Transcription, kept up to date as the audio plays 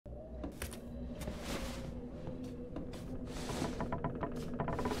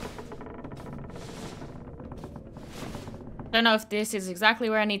Don't know if this is exactly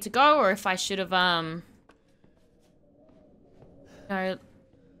where I need to go or if I should have, you know,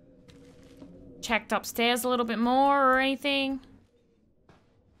 checked upstairs a little bit more or anything.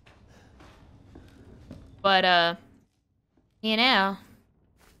 But, here now.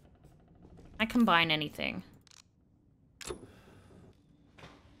 I combine anything.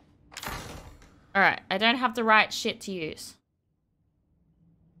 Alright, I don't have the right shit to use.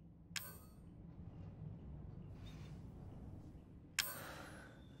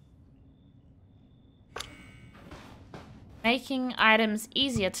 Making items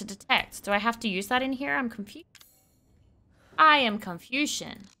easier to detect. Do I have to use that in here? I'm confused. I am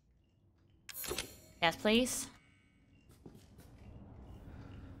Confucian. Yes, please.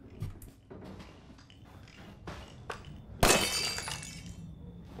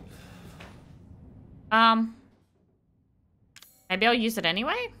 Maybe I'll use it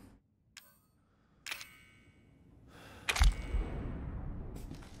anyway?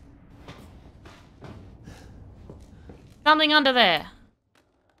 Something under there.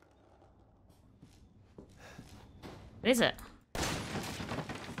 What is it?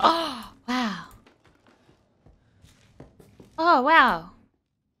 Oh, wow. Oh, wow.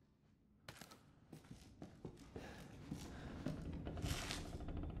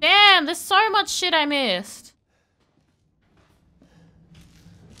 Damn, there's so much shit I missed.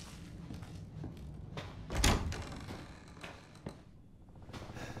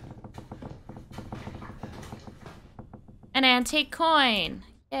 An antique coin.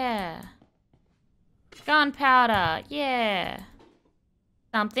 Yeah. Gunpowder. Yeah.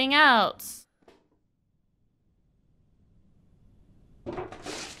 Something else.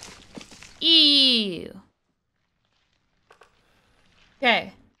 Ew.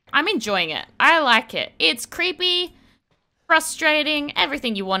 Okay. I'm enjoying it. I like it. It's creepy, frustrating,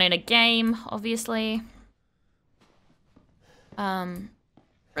 everything you want in a game, obviously.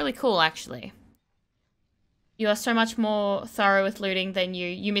 Really cool, actually. You are so much more thorough with looting than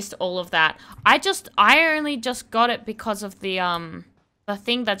you missed all of that. I only just got it because of the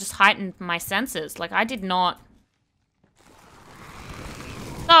thing that just heightened my senses. Like, I did not.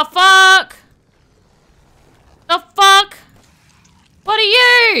 The fuck? The fuck? What are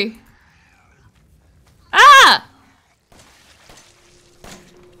you? Ah!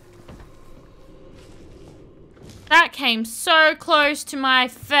 That came so close to my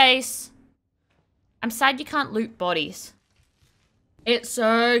face. I'm sad you can't loot bodies. It's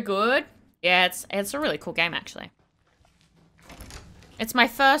so good. Yeah, it's a really cool game, actually. It's my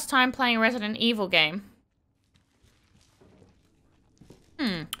first time playing a Resident Evil game.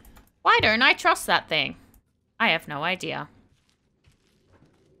 Why don't I trust that thing? I have no idea.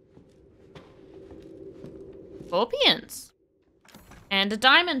 Scorpions. And a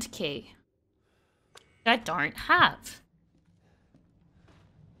diamond key. I don't have.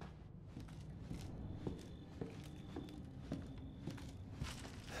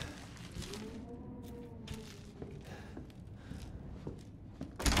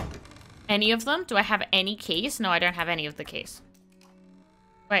 Any of them? Do I have any keys? No, I don't have any of the keys.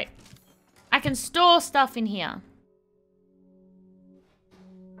 Wait. I can store stuff in here.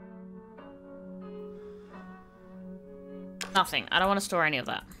 Nothing. I don't want to store any of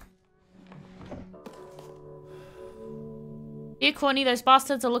that. Dear Courtney, those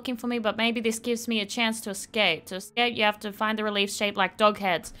bastards are looking for me, but maybe this gives me a chance to escape. To escape, you have to find the reliefs shaped like dog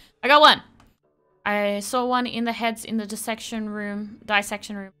heads. I got one! I saw one in the heads in the dissection room.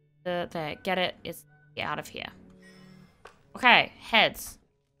 There, get it. It's get out of here. Okay, heads.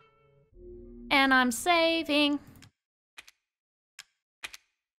 And I'm saving.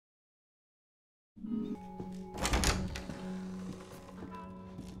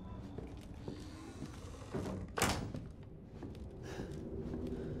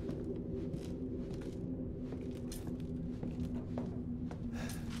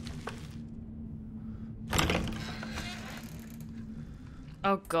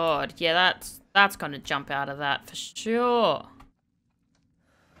 Oh god, yeah, that's gonna jump out of that for sure.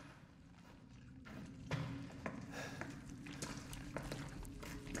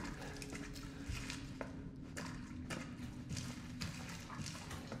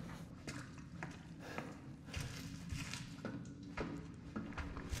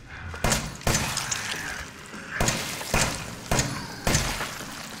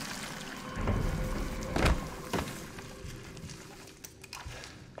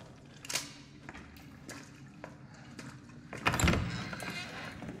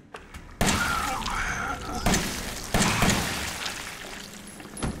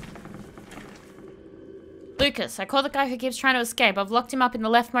 Lucas, I caught the guy who keeps trying to escape. I've locked him up in the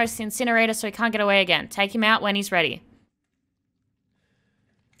leftmost incinerator so he can't get away again. Take him out when he's ready.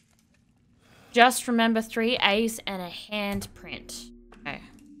 Just remember 3 A's and a handprint. Okay.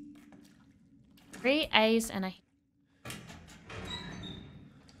 3 A's and a...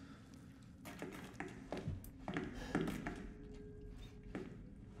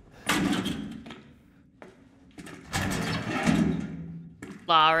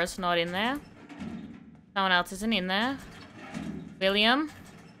 Lara's not in there. Someone else isn't in there. William.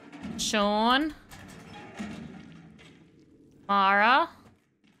 Sean. Mara.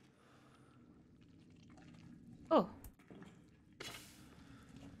 Oh.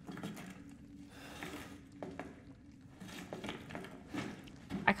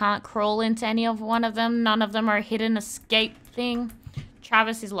 I can't crawl into any of one of them. None of them are a hidden escape thing.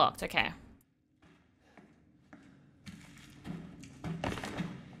 Travis is locked. Okay.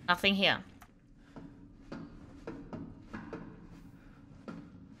 Nothing here.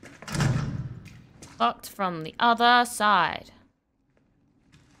 Locked from the other side.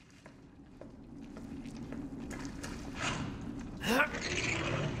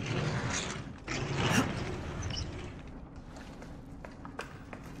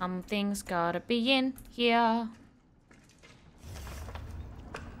 Something's gotta be in here.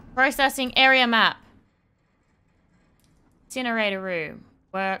 Processing area map. Incinerator room.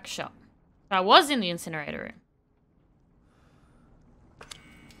 Workshop. I was in the incinerator room.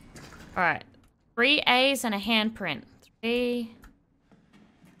 Alright. 3 A's and a handprint. 3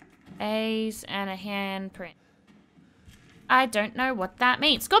 A's and a handprint. I don't know what that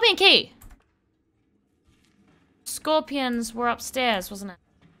means. Scorpion key! Scorpions were upstairs, wasn't it?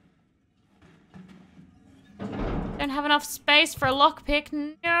 Don't have enough space for a lockpick.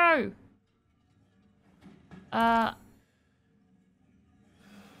 No!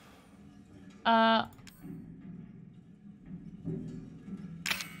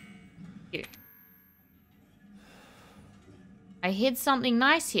 You. I hid something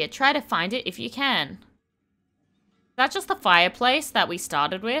nice here. Try to find it if you can. Is that just the fireplace that we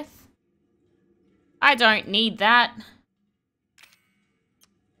started with? I don't need that.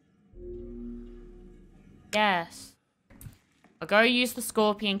 Yes. I'll go use the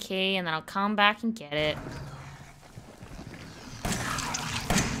scorpion key and then I'll come back and get it.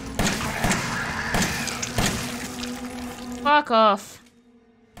 Fuck off.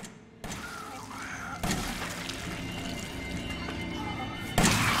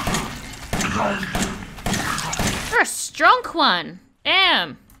 You're a strong one.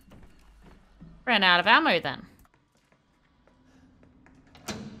 Damn. Ran out of ammo then.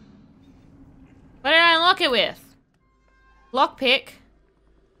 What did I unlock it with? Lockpick.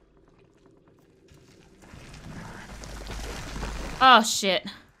 Oh shit.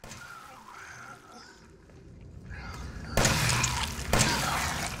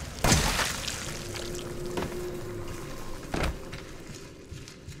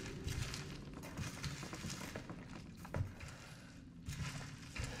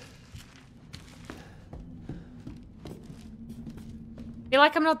 I feel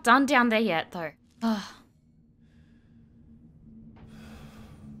like I'm not done down there yet, though. Ugh.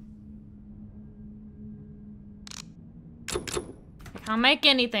 I can't make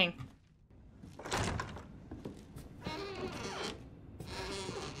anything.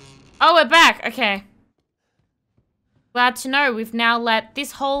 Oh, we're back. Okay. Glad to know we've now let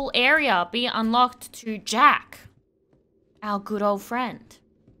this whole area be unlocked to Jack. Our good old friend.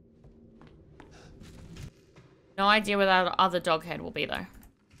 No idea where that other dog head will be, though.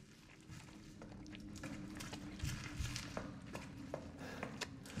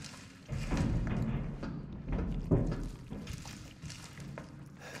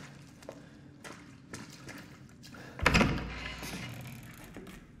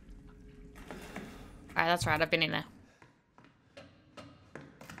 Alright, that's right. I've been in there.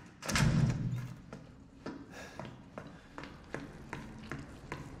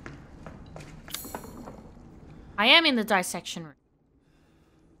 I am in the dissection room.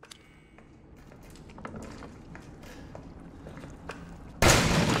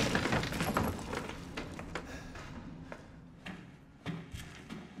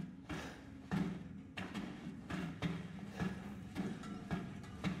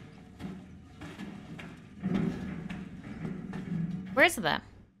 Where is it then?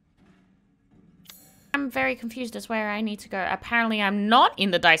 I'm very confused as where I need to go. Apparently I'm not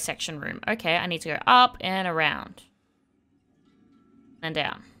in the dissection room. Okay, I need to go up and around. And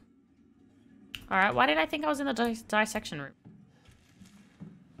down. Alright, why did I think I was in the dissection room?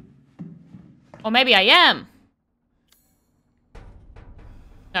 Or maybe I am!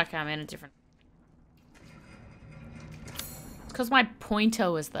 Okay, I'm in a different... It's because my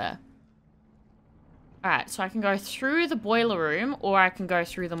pointer was there. Alright, so I can go through the boiler room or I can go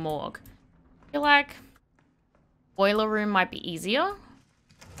through the morgue. I feel like boiler room might be easier.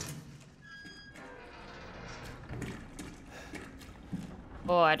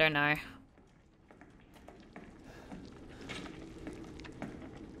 Oh, I don't know.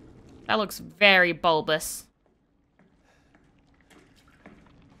 That looks very bulbous.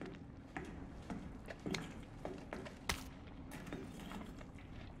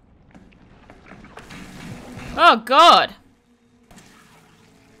 Oh, God.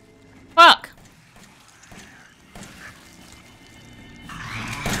 Fuck.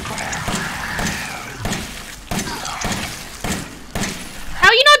 How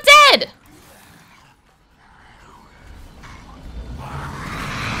are you not dead?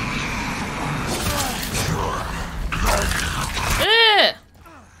 Ugh.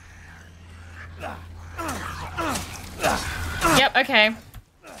 Yep, okay.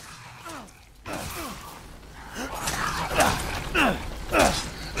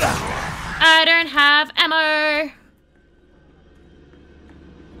 I don't have ammo.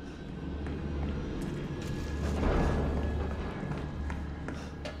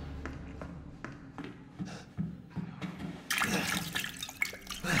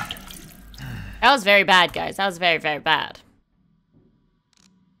 That was very bad, guys. That was very, very bad.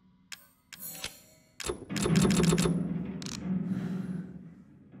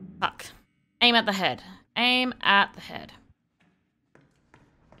 Fuck. Aim at the head. Aim at the head.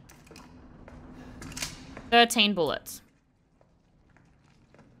 13 bullets.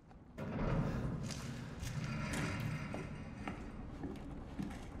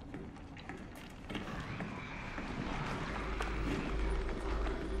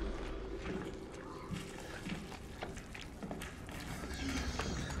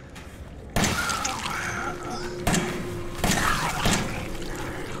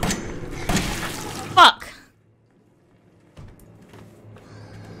 Fuck.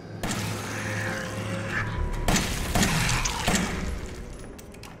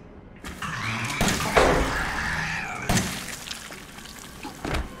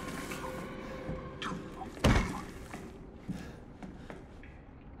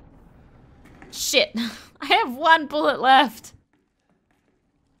 Shit. I have 1 bullet left.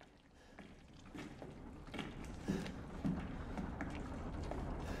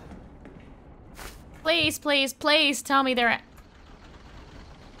 Please, please, please tell me there's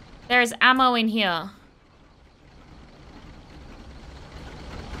ammo in here.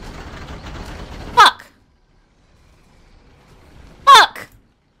 Fuck! Fuck!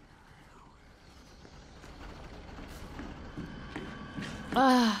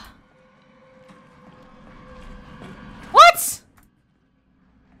 What?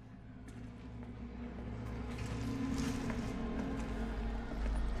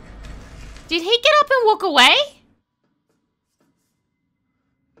 Did he get up and walk away?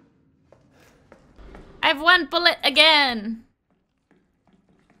 I have 1 bullet again.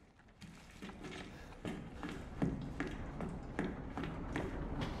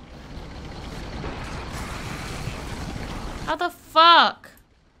 How the fuck?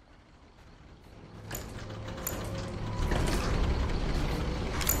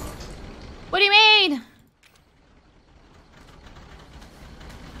 What do you mean?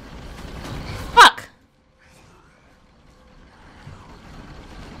 Fuck!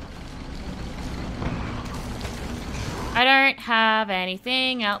 I don't have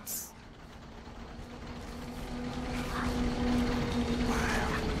anything else.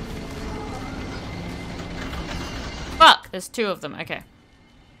 Fuck! There's 2 of them. Okay.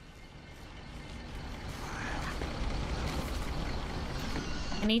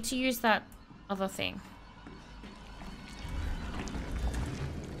 I need to use that other thing.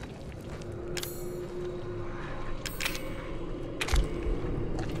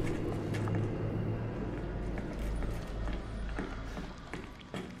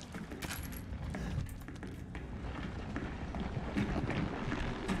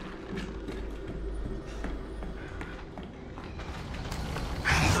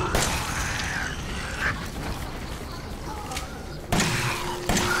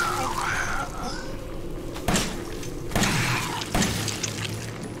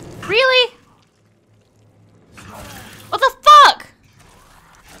 Really? What the fuck?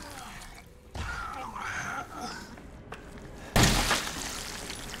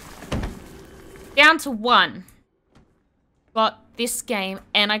 Down to 1. Got this game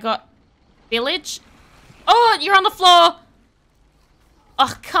and I got village. Oh, you're on the floor.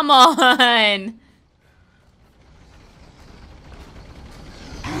 Oh, come on.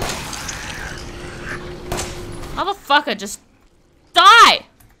 Motherfucker, just die.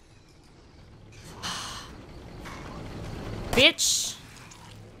 Bitch.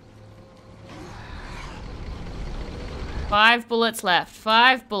 5 bullets left.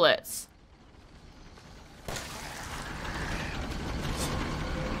 5 bullets.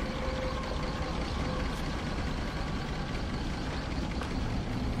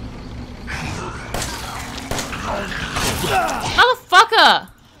 Motherfucker!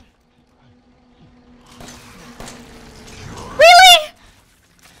 Really?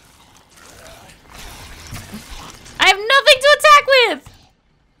 I have nothing to attack with!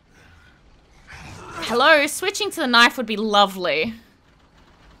 Hello, switching to the knife would be lovely.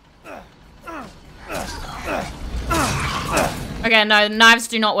 Okay, no, knives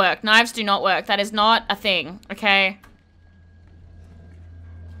do not work. Knives do not work. That is not a thing, okay?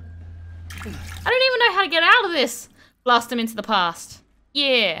 I don't even know how to get out of this. Blast him into the past.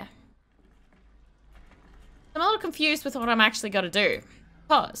 Yeah. I'm a little confused with what I'm actually got to do.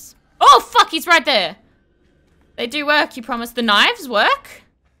 Pause. Oh, fuck, he's right there. They do work, you promise. The knives work?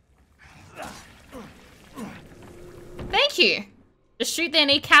 Thank you. Just shoot their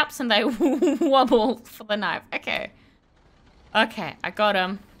kneecaps and they wobble for the knife. Okay. Okay, I got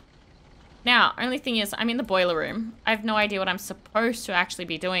him. Now, only thing is, I'm in the boiler room. I have no idea what I'm supposed to actually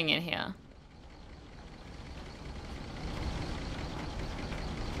be doing in here.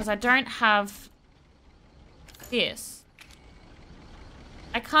 Because I don't have this.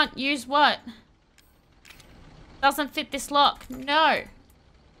 I can't use what? Doesn't fit this lock. No.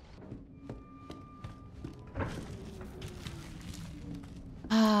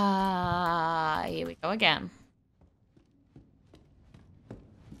 Ah, here we go again.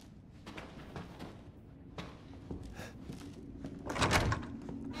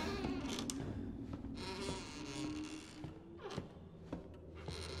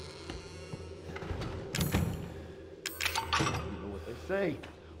 Say,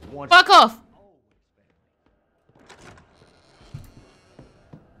 fuck off!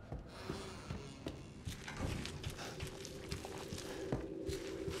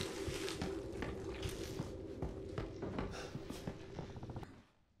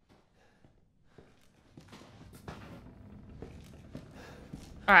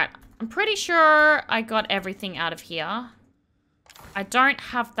 Alright, I'm pretty sure I got everything out of here. I don't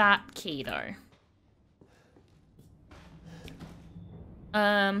have that key though.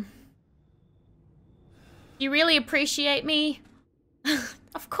 You really appreciate me?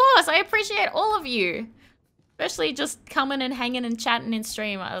 Of course, I appreciate all of you. Especially just coming and hanging and chatting in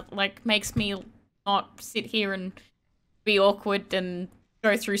stream. Like, makes me not sit here and be awkward and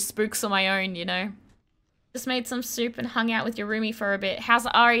go through spooks on my own, you know? Just made some soup and hung out with your roomie for a bit. How's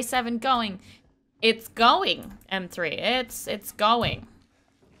the RE7 going? It's going, M3. It's going.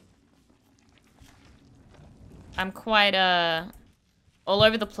 I'm quite, all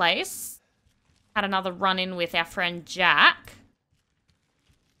over the place. Had another run-in with our friend Jack.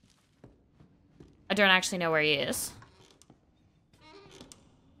 I don't actually know where he is.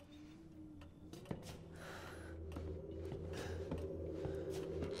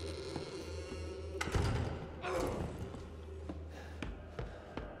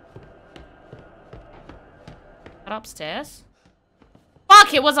 That upstairs?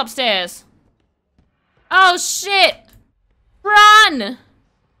 Fuck, it was upstairs. Oh shit! Run!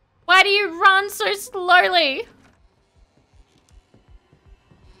 Why do you run so slowly?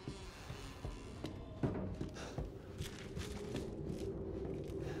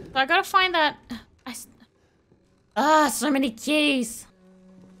 So I gotta find that... so many keys.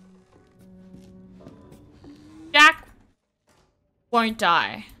 Jack won't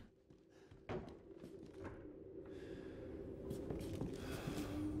die.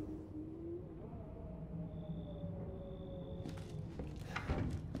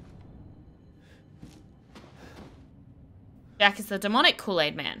 Jack is the demonic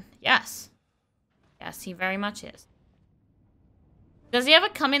Kool-Aid man. Yes. Yes, he very much is. Does he ever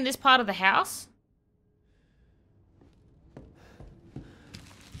come in this part of the house?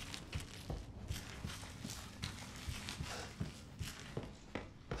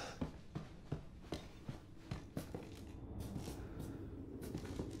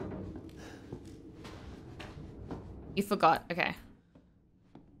 You forgot. Okay.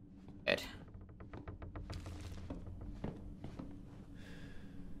 Good.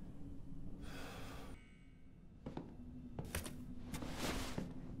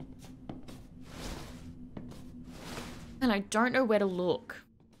 And I don't know where to look.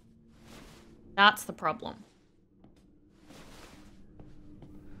 That's the problem.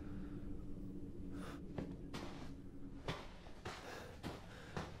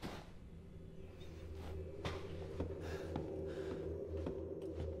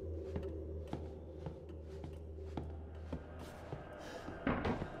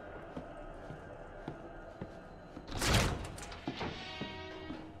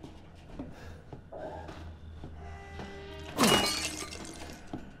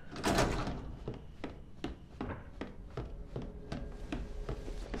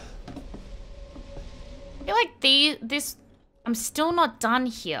 this... I'm still not done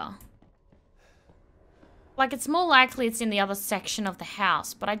here. Like, it's more likely it's in the other section of the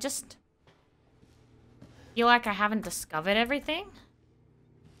house, but I just feel like I haven't discovered everything.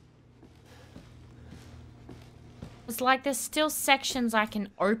 It's like there's still sections I can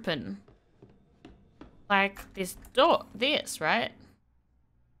open. Like this door, right?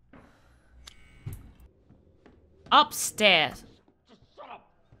 Upstairs.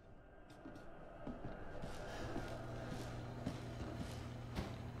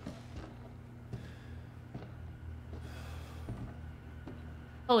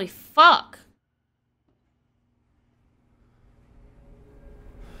 Holy fuck.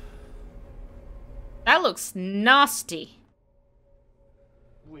 That looks nasty.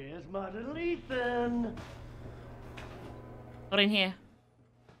 Where's my little Ethan? Not in here.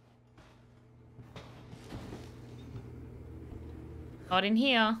 Not in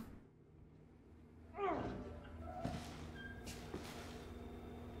here.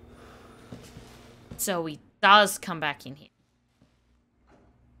 So he does come back in here.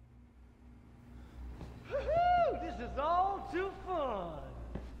 This is all too fun.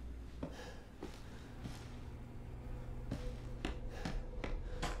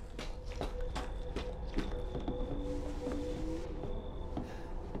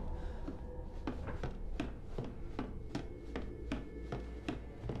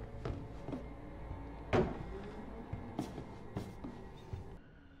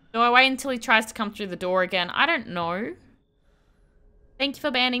 Do I wait until he tries to come through the door again? I don't know. Thank you for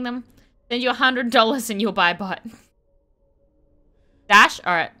banning them. Send you $100 and you'll buy a bot. Dash?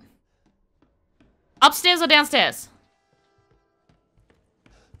 Alright. Upstairs or downstairs?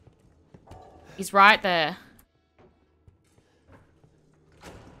 He's right there.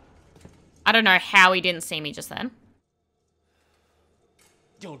 I don't know how he didn't see me just then.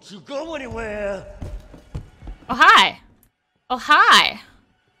 Don't you go anywhere. Oh, hi. Oh, hi.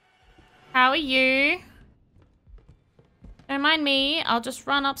 How are you? Don't mind me. I'll just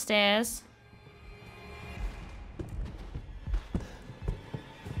run upstairs.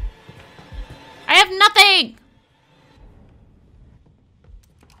 I have nothing!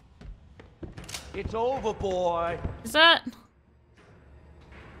 It's over, boy. Is that...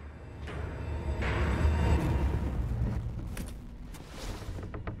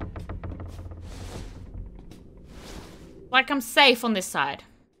 Like I'm safe on this side.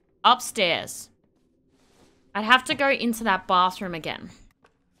 Upstairs. I'd have to go into that bathroom again.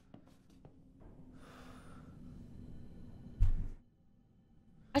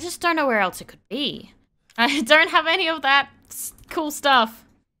 I just don't know where else it could be. I don't have any of that cool stuff.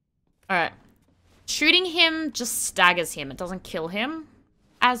 Alright. Shooting him just staggers him. It doesn't kill him.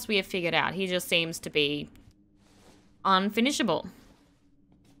 As we have figured out, he just seems to be unfinishable.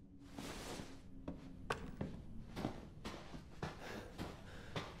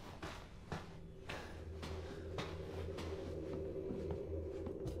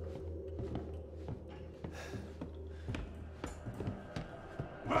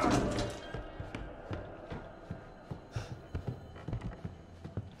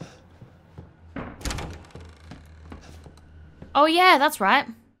 Oh yeah, that's right.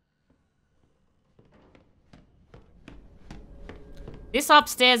 This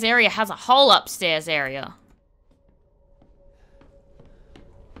upstairs area has a whole upstairs area.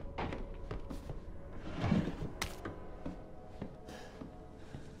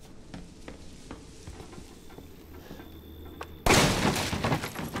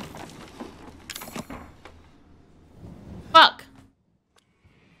 Fuck.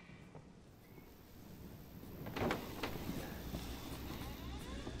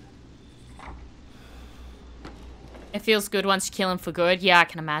 It feels good once you kill him for good. Yeah, I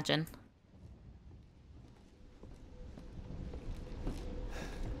can imagine.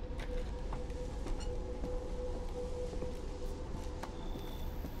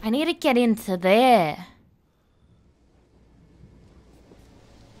 I need to get into there.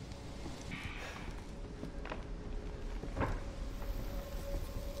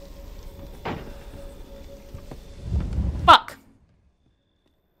 Fuck.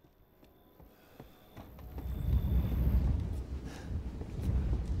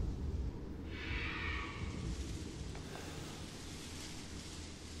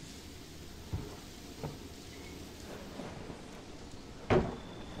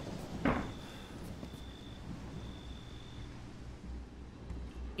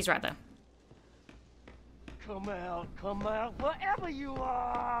 He's right there. Come out, wherever you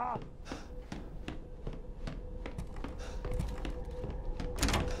are.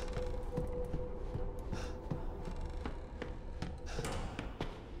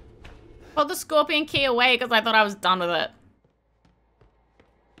 put the scorpion key away because I thought I was done with it.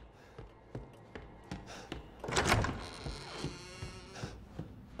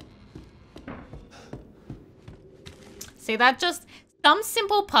 See, that just... Some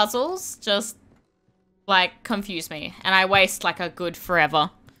simple puzzles just, like, confuse me. And I waste, like, a good forever.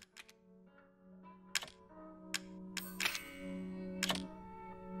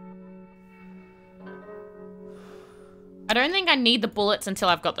 I don't think I need the bullets until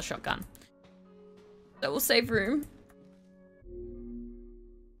I've got the shotgun. That will save room.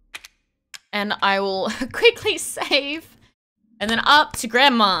 And I will quickly save. And then up to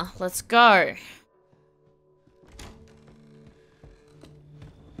Grandma. Let's go.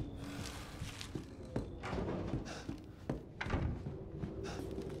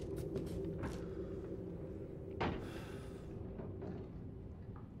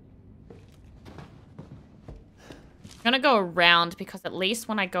 I'm gonna go around because at least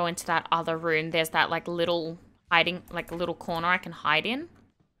when I go into that other room, there's that like little hiding, like a little corner I can hide in.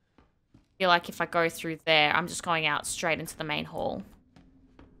 I feel like if I go through there, I'm just going out straight into the main hall.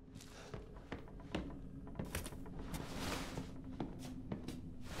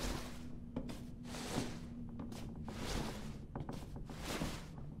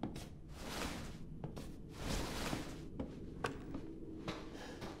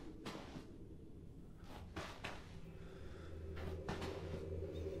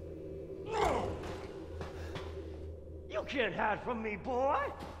 You can't hide from me, boy.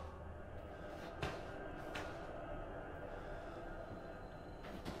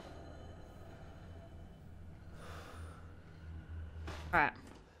 Alright.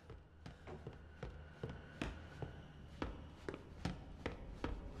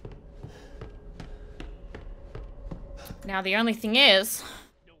 Now the only thing is...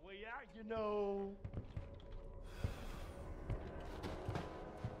 The way out, you know.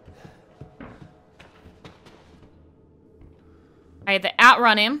 I either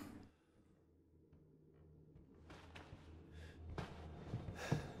outrun him.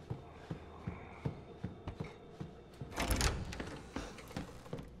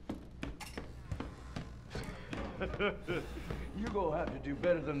 You're gonna have to do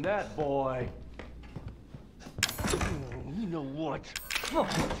better than that, boy. You know what? Fuck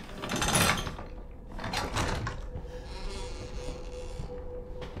it.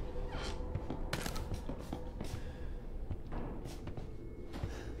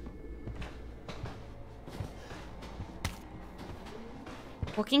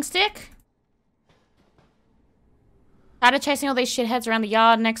 Walking stick? Tired of chasing all these shitheads around the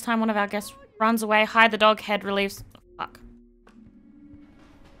yard. Next time one of our guests runs away, hide the dog head relieves... Oh, fuck.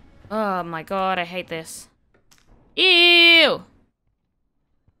 Oh my god, I hate this. Ew!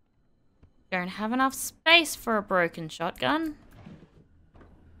 Don't have enough space for a broken shotgun.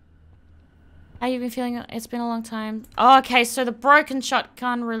 How you been feeling? It's been a long time. Oh, okay, so the broken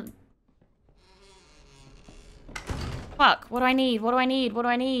shotgun... Fuck, what do I need? What do I need? What do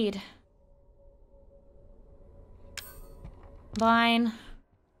I need? Combine.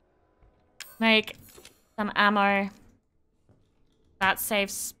 Make some ammo. That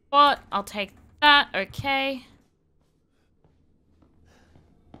saves spot. I'll take that. Okay.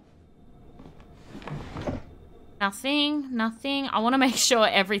 Nothing. Nothing. I want to make sure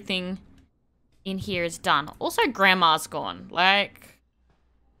everything in here is done. Also, Grandma's gone. Like,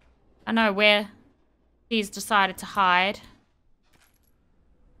 I know where she's decided to hide.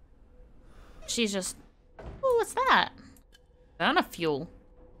 She's just... Ooh, what's that? Burner fuel.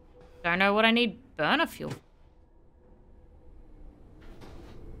 Don't know what I need burner fuel.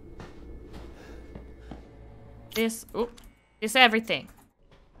 This... Ooh. This everything.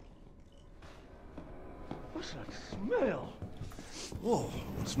 What's that smell? Oh,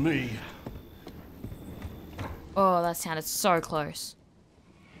 it's me. Oh, that sounded so close.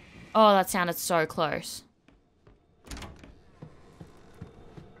 Oh, that sounded so close.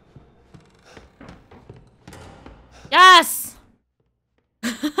 Yes!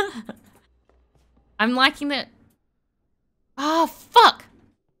 I'm liking that. Oh, fuck!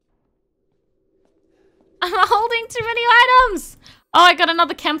 I'm holding too many items! Oh, I got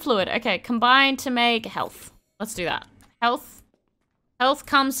another chem fluid. Okay, combine to make health. Let's do that. Health. Health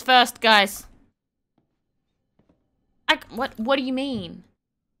comes first, guys. What do you mean?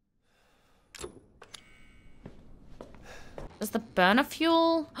 Does the burner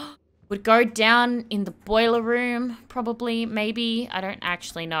fuel would go down in the boiler room? Probably, maybe. I don't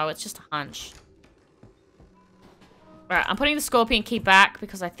actually know. It's just a hunch. Alright, I'm putting the scorpion key back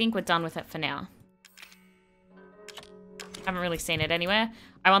because I think we're done with it for now. Haven't really seen it anywhere.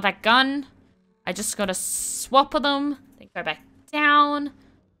 I want that gun. I just gotta swap them. Then go back down.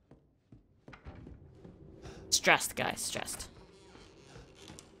 Stressed, guys, stressed.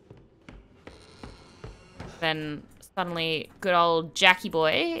 Then suddenly good old Jackie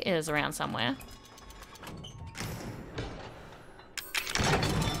boy is around somewhere.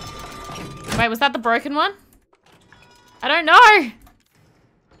 Wait, was that the broken one? I don't know!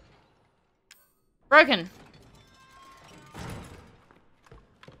 Broken.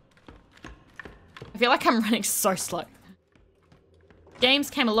 I feel like I'm running so slow. Games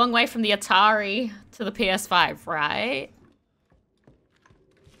came a long way from the Atari to the PS5, right?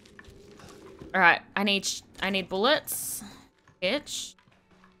 Alright, I need bullets. Bitch.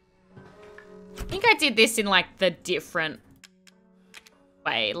 I think I did this in like the different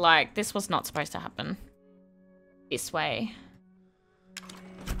way. Like, this was not supposed to happen. This way.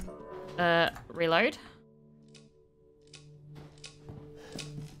 Reload.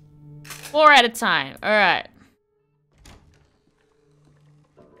 4 at a time. Alright.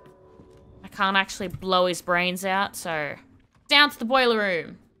 I can't actually blow his brains out, so... Down to the boiler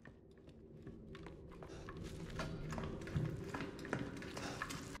room.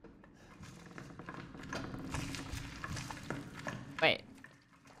 Wait.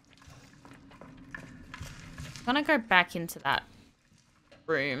 I'm gonna go back into that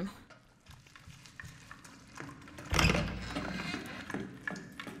room.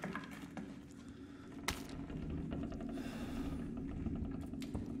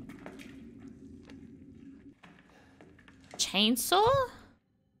 Chainsaw?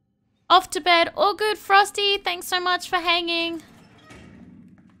 Off to bed. All good, Frosty. Thanks so much for hanging.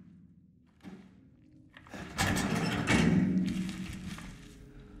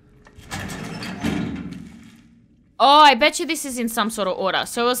 Oh, I bet you this is in some sort of order.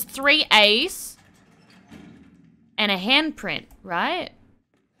 So it was 3 A's and a handprint, right?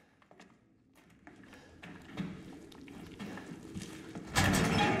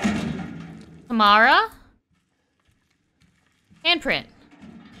 Tamara? Handprint.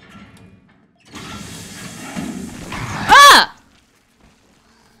 Ah!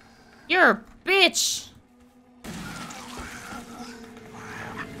 You're a bitch.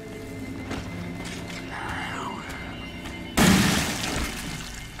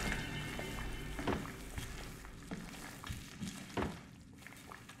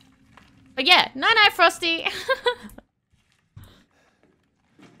 But yeah, night-night, Frosty.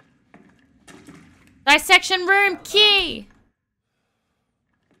 Dissection room key.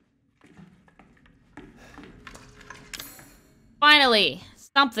 Finally,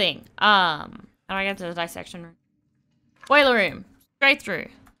 something. How do I get to the dissection room? Boiler room. Straight through.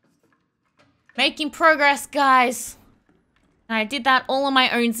 Making progress, guys. And I did that all on my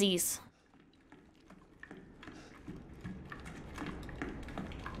ownsies.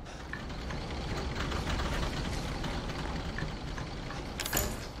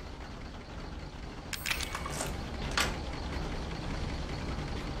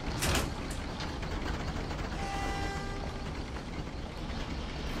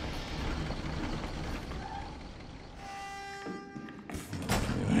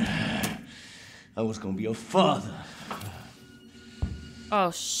 I was gonna be a father. Oh,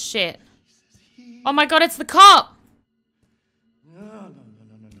 shit. Oh my god, it's the cop! No.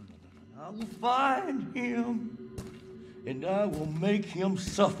 I will find him, and I will make him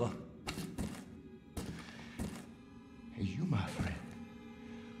suffer. And you, my friend,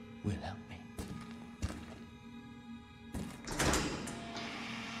 will help me.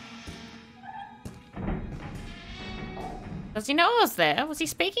 Does he know I was there? Was he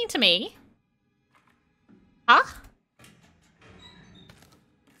speaking to me? Huh?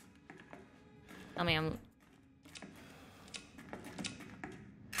 I mean, I'm...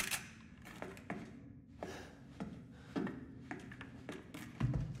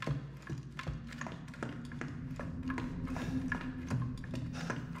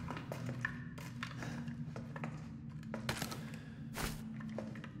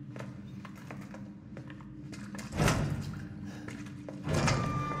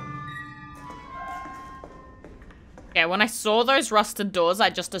 Yeah, when I saw those rusted doors, I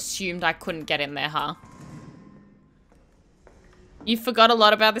just assumed I couldn't get in there, huh? You forgot a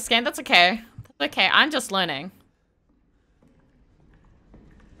lot about this game? That's okay. That's okay, I'm just learning.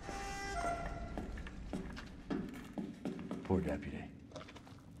 Poor deputy.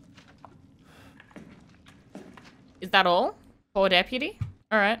 Is that all? Poor deputy?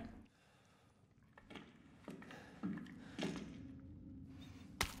 Alright.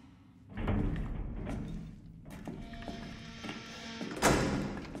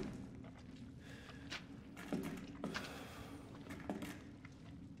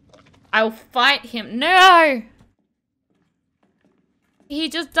 I'll fight him. No! He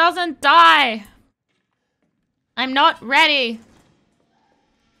just doesn't die. I'm not ready.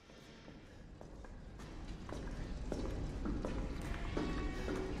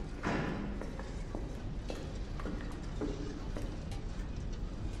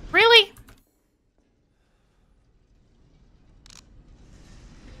 Really?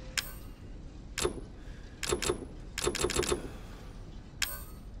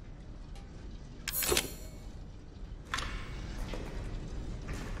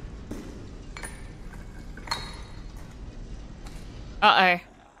 Uh-oh.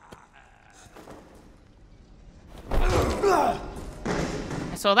 I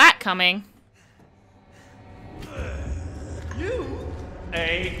saw that coming. You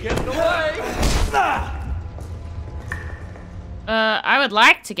ain't getting away. I would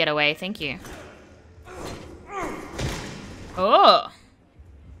like to get away, thank you. Oh.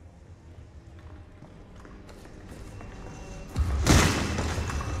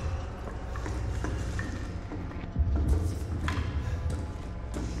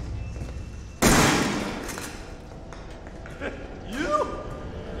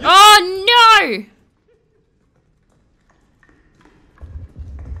 Oh no!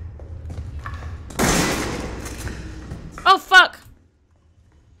 Oh fuck!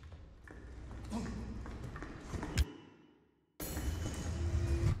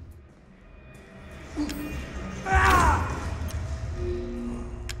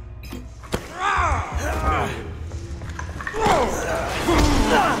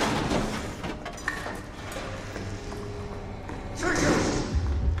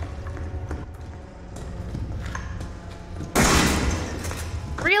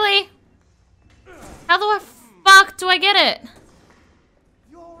 Really? How the fuck do I get it?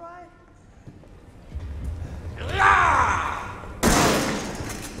 You alright?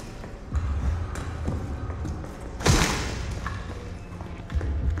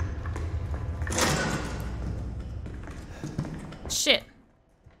 Shit.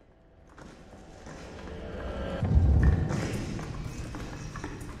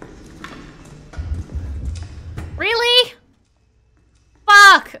 Really?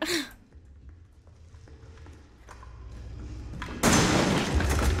 Fuck!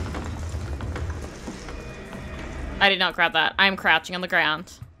 I did not grab that. I'm crouching on the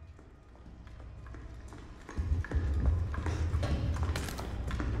ground.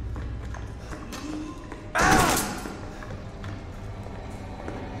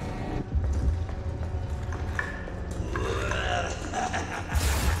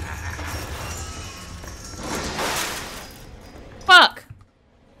 Fuck!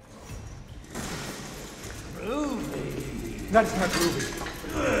 That's not moving.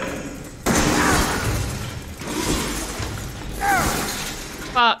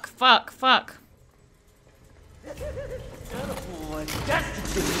 Fuck, fuck, fuck.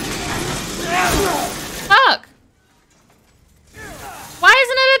 Fuck! Why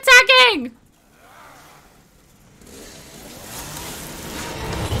isn't it attacking?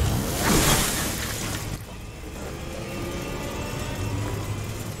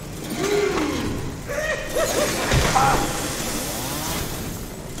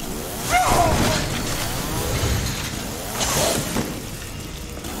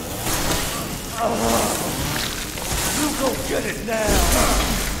 You go get it now.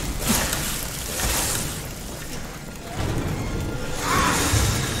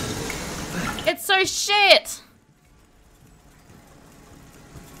 It's so shit!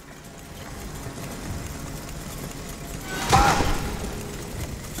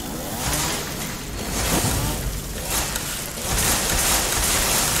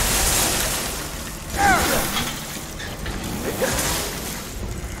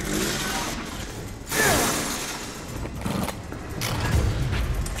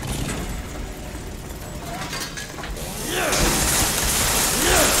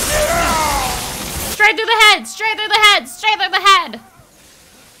 Straight through the head! Straight through the head! Straight through the head!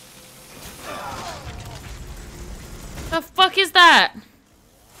 The fuck is that?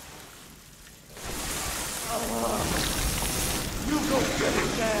 You go get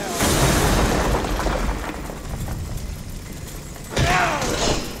it now.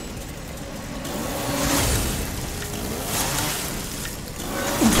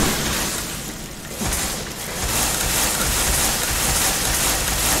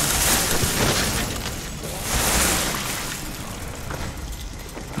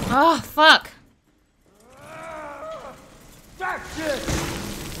 Oh, fuck. That's it.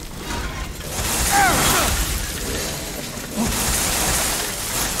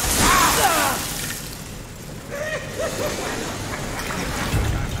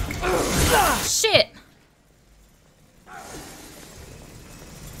 Shit.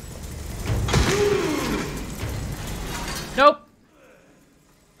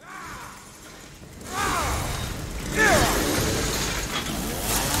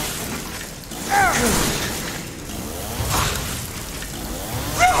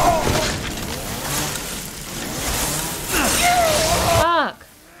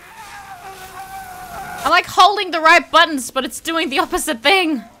 I'm like holding the right buttons, but it's doing the opposite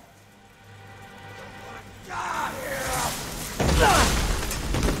thing.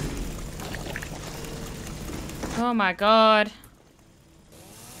 Oh my god.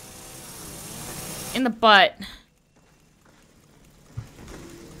 In the butt.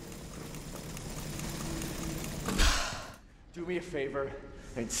 Do me a favor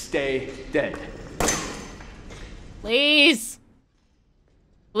and stay dead. Please.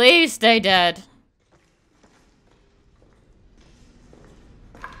 Please stay dead.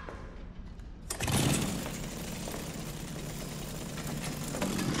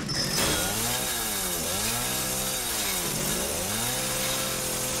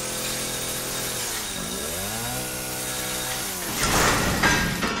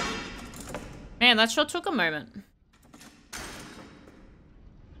 Man, that sure took a moment.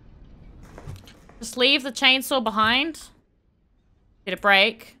 Just leave the chainsaw behind. Did it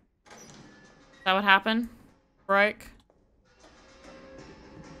break? Is that what happened? Broke?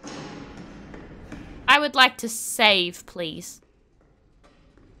 I would like to save, please.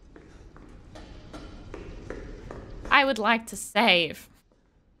 I would like to save.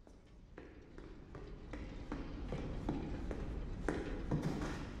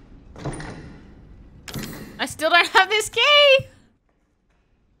 I still don't have this key!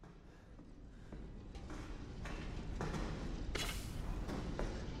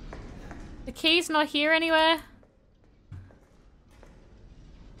 The key's not here anywhere.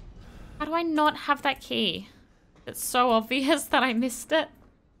 How do I not have that key? It's so obvious that I missed it.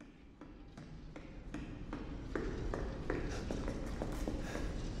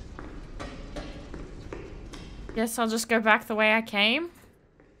 Guess I'll just go back the way I came.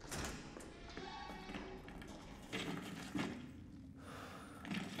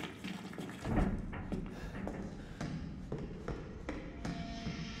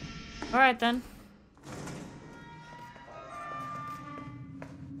 Alright then.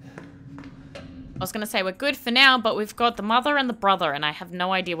 I was gonna say we're good for now, but we've got the mother and the brother, and I have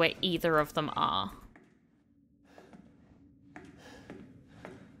no idea where either of them are.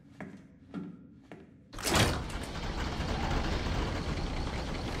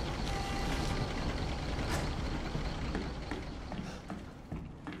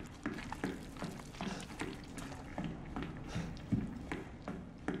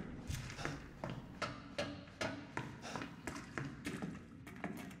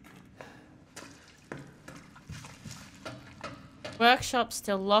 Workshop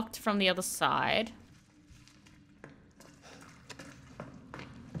still locked from the other side.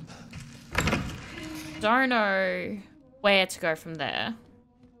 Don't know where to go from there.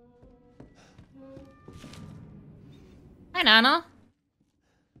 Hi, Nana.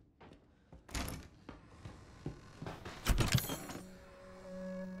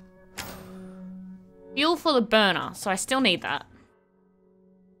 Fuel for the burner, so I still need that.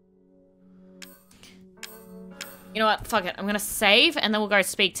 You know what? Fuck it. I'm gonna save and then we'll go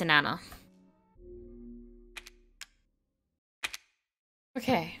speak to Nana.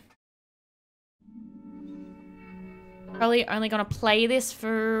 Okay. Probably only gonna play this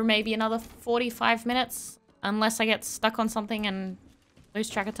for maybe another 45 minutes. Unless I get stuck on something and lose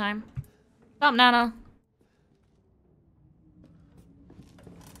track of time. What's up, Nana?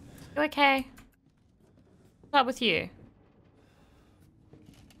 You okay? What's up with you?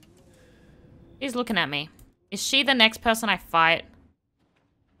 She's looking at me. Is she the next person I fight?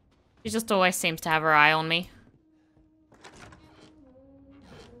 She just always seems to have her eye on me.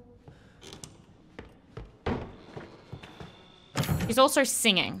 She's also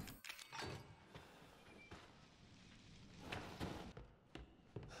singing.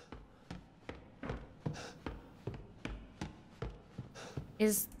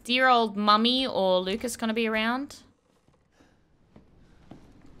 Is dear old Mummy or Lucas gonna be around?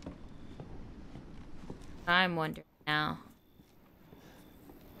 I'm wondering now.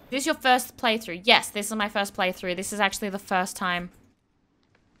 Is this your first playthrough? Yes, this is my first playthrough. This is actually the first time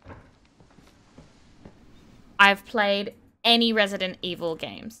I've played any Resident Evil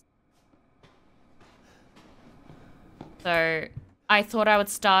games. So I thought I would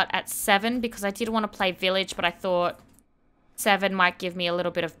start at 7 because I did want to play Village, but I thought 7 might give me a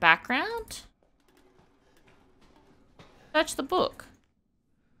little bit of background. Search the book.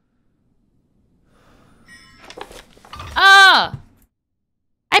 Ah!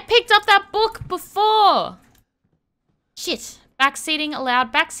 I picked up that book before! Shit. Backseating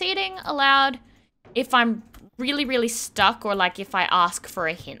allowed. Backseating allowed if I'm really, really stuck or like if I ask for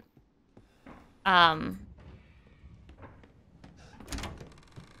a hint. I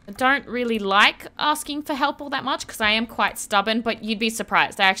don't really like asking for help all that much because I am quite stubborn, but you'd be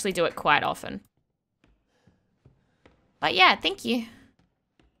surprised. I actually do it quite often. But yeah, thank you.